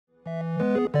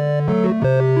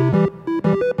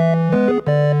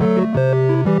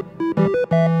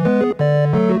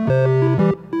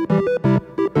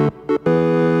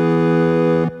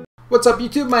What's up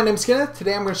YouTube? My name's Kenneth.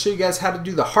 Today I'm going to show you guys how to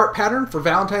do the heart pattern for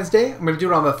Valentine's Day. I'm going to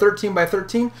do it on the 13 by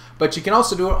 13, but you can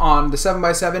also do it on the 7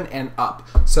 by 7 and up.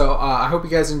 So I hope you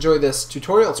guys enjoy this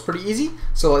tutorial. It's pretty easy,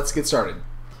 so let's get started.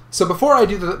 So before I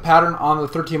do the pattern on the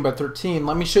 13 by 13,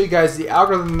 let me show you guys the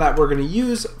algorithm that we're going to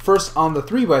use first on the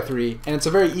 3 by 3, and it's a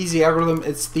very easy algorithm.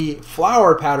 It's the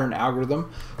flower pattern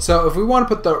algorithm. So if we want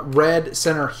to put the red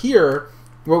center here,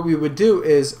 what we would do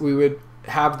is we would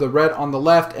have the red on the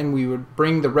left, and we would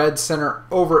bring the red center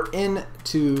over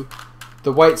into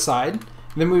the white side. And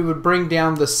then we would bring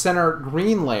down the center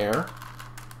green layer,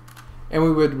 and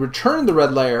we would return the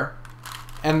red layer,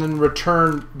 and then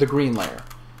return the green layer.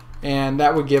 And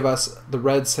that would give us the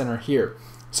red center here.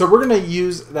 So we're going to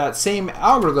use that same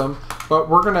algorithm, but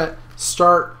we're going to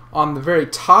start on the very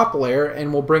top layer,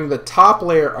 and we'll bring the top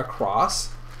layer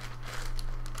across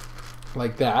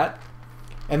like that.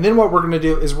 And then what we're going to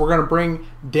do is we're going to bring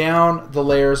down the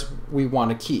layers we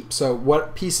want to keep. So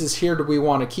what pieces here do we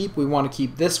want to keep? We want to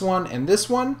keep this one and this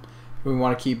one. We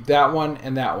want to keep that one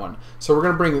and that one. So we're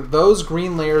going to bring those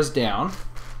green layers down.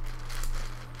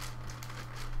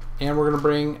 And we're going to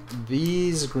bring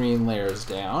these green layers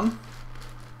down.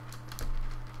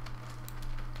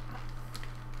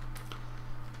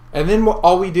 And then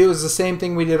all we do is the same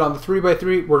thing we did on the 3 by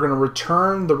 3. We're going to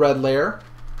return the red layer.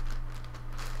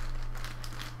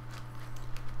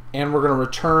 And we're going to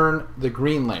return the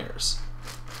green layers.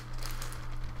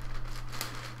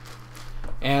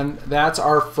 And that's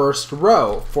our first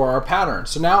row for our pattern.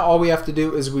 So now all we have to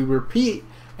do is we repeat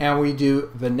and we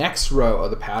do the next row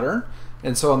of the pattern.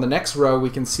 And so on the next row we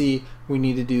can see we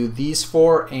need to do these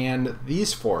 4 and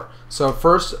these 4. So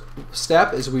first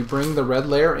step is we bring the red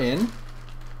layer in.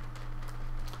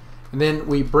 And then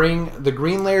we bring the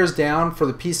green layers down for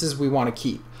the pieces we want to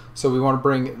keep. So we want to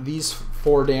bring these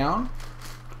 4 down.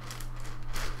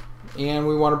 And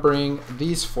we want to bring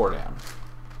these 4 down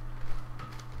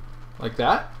like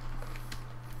that.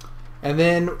 And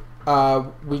then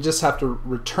we just have to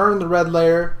return the red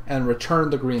layer and return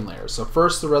the green layer. So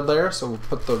first the red layer, so we'll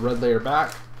put the red layer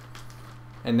back,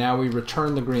 and now we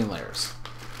return the green layers.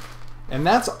 And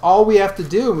that's all we have to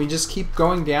do, and we just keep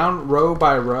going down row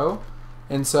by row.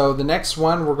 And so the next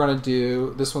one we're going to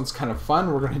do, this one's kind of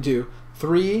fun, we're going to do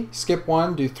 3, skip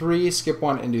 1, do 3, skip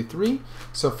 1, and do 3.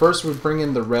 So first we bring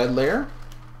in the red layer,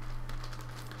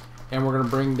 and we're going to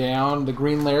bring down the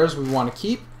green layers we want to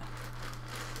keep,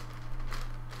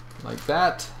 like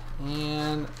that,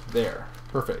 and there.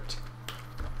 Perfect.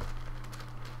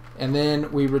 And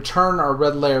then we return our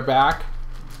red layer back,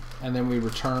 and then we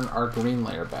return our green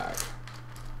layer back.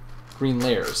 Green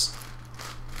layers.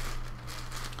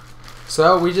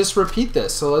 So we just repeat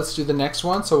this. So let's do the next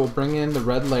one. So we'll bring in the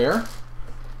red layer.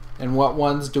 And what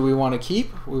ones do we want to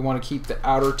keep? We want to keep the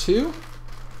outer 2,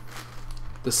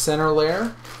 the center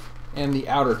layer, and the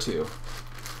outer 2.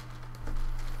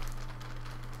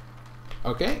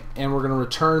 Okay, and we're going to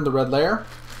return the red layer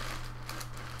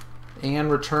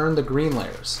and return the green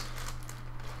layers.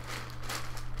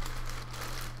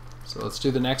 So let's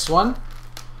do the next one.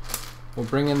 We'll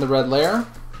bring in the red layer.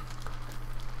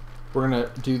 We're going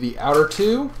to do the outer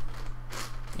 2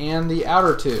 and the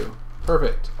outer 2.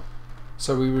 Perfect.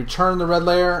 So we return the red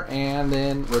layer and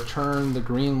then return the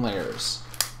green layers.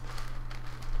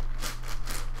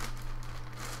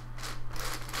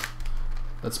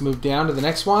 Let's move down to the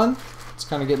next one. It's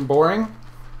kind of getting boring.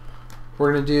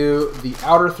 We're going to do the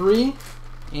outer 3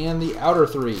 and the outer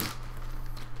 3.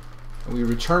 And we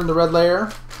return the red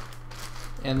layer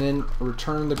and then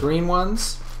return the green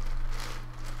ones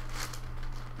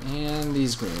and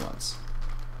these green ones.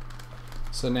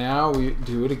 So now we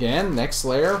do it again, next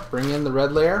layer, bring in the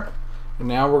red layer, and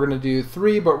now we're going to do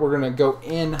 3, but we're going to go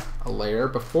in a layer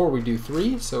before we do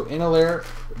 3. So in a layer,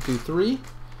 do 3,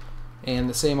 and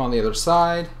the same on the other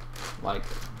side, like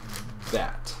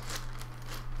that.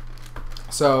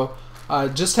 So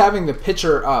just having the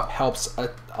picture up helps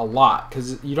a lot,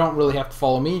 because you don't really have to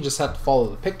follow me, you just have to follow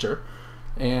the picture,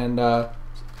 and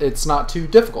it's not too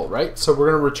difficult, right? So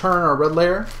we're going to return our red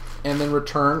layer and then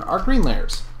return our green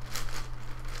layers.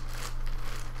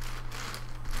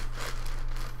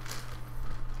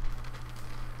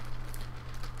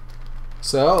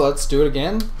 So let's do it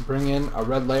again. Bring in a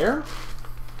red layer.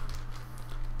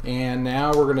 And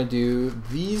now we're going to do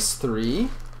these 3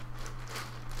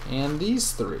 and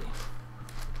these 3.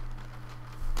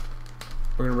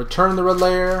 We're going to return the red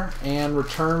layer and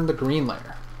return the green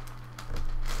layer.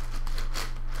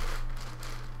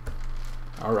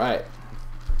 Alright,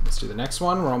 let's do the next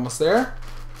one. We're almost there.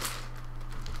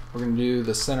 We're going to do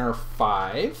the center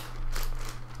 5,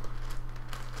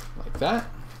 like that.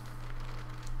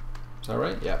 Is that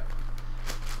right? Yep.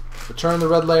 return the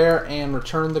red layer, and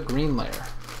return the green layer.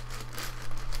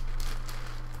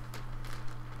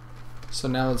 So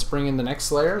now let's bring in the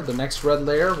next layer, the next red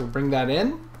layer. We'll bring that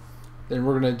in. Then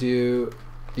we're going to do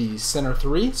the center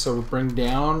 3. So we'll bring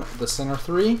down the center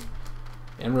 3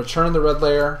 and return the red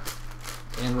layer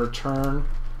and return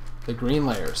the green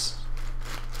layers.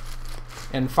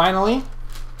 And finally,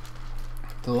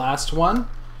 the last one,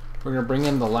 we're going to bring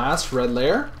in the last red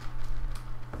layer.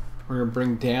 We're going to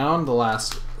bring down the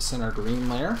last center green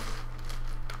layer,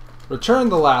 return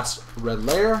the last red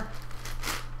layer,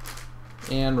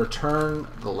 and return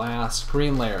the last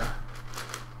green layer.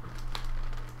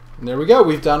 And there we go.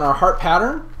 We've done our heart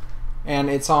pattern, and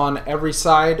it's on every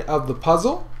side of the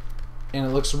puzzle, and it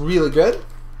looks really good,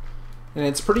 and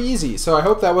it's pretty easy. So I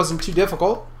hope that wasn't too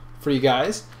difficult for you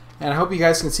guys, and I hope you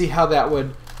guys can see how that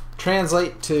would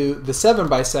translate to the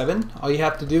 7x7. All you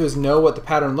have to do is know what the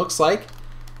pattern looks like,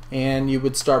 and you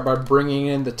would start by bringing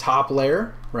in the top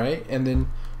layer, right, and then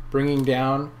bringing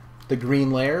down the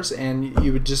green layers, and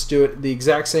you would just do it the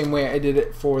exact same way I did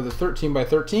it for the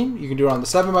 13x13. You can do it on the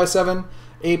 7x7,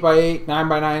 8x8,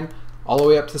 9x9, all the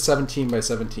way up to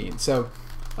 17x17. So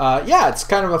yeah, it's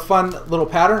kind of a fun little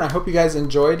pattern. I hope you guys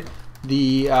enjoyed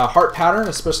the heart pattern,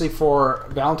 especially for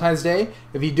Valentine's Day.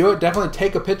 If you do it, definitely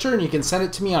take a picture and you can send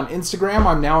it to me on Instagram.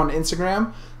 I'm now on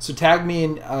Instagram, so tag me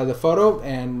in the photo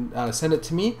and send it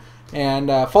to me. And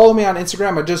follow me on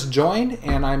Instagram. I just joined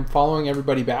and I'm following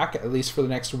everybody back, at least for the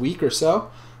next week or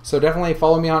so. So definitely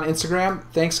follow me on Instagram.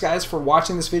 Thanks guys for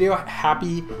watching this video.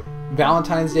 Happy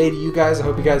Valentine's Day to you guys. I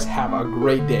hope you guys have a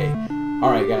great day.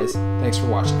 Alright guys, thanks for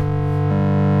watching.